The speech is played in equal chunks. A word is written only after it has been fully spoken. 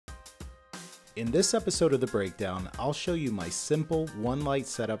In this episode of The Breakdown, I'll show you my simple one-light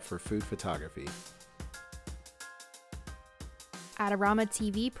setup for food photography. Adorama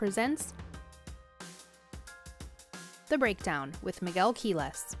TV presents The Breakdown with Miguel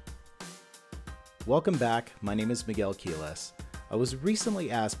Quiles. Welcome back, my name is Miguel Quiles. I was recently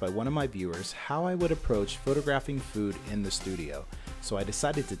asked by one of my viewers how I would approach photographing food in the studio, so I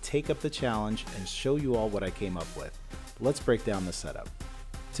decided to take up the challenge and show you all what I came up with. Let's break down the setup.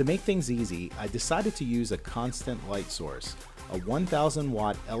 To make things easy, I decided to use a constant light source, a 1000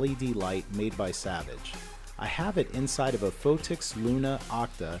 watt LED light made by Savage. I have it inside of a Phottix Luna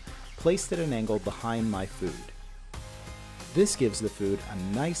Octa placed at an angle behind my food. This gives the food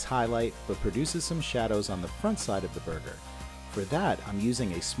a nice highlight but produces some shadows on the front side of the burger. For that, I'm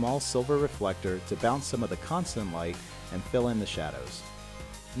using a small silver reflector to bounce some of the constant light and fill in the shadows.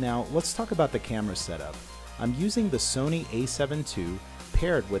 Now let's talk about the camera setup. I'm using the Sony A7II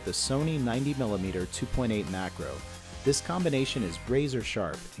paired with the Sony 90mm 2.8 macro. This combination is razor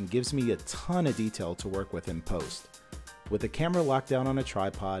sharp and gives me a ton of detail to work with in post. With the camera locked down on a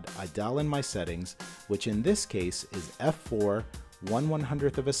tripod, I dial in my settings, which in this case is f4,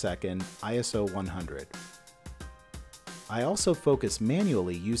 1/100th of a second, ISO 100. I also focus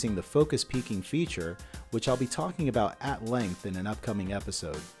manually using the focus peaking feature, which I'll be talking about at length in an upcoming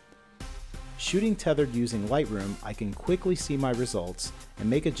episode. Shooting tethered using Lightroom, I can quickly see my results and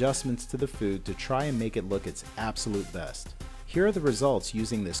make adjustments to the food to try and make it look its absolute best. Here are the results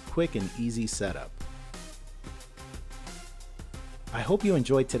using this quick and easy setup. I hope you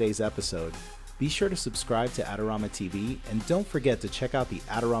enjoyed today's episode. Be sure to subscribe to Adorama TV and don't forget to check out the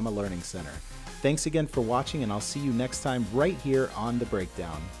Adorama Learning Center. Thanks again for watching, and I'll see you next time right here on The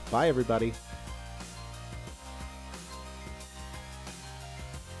Breakdown. Bye everybody.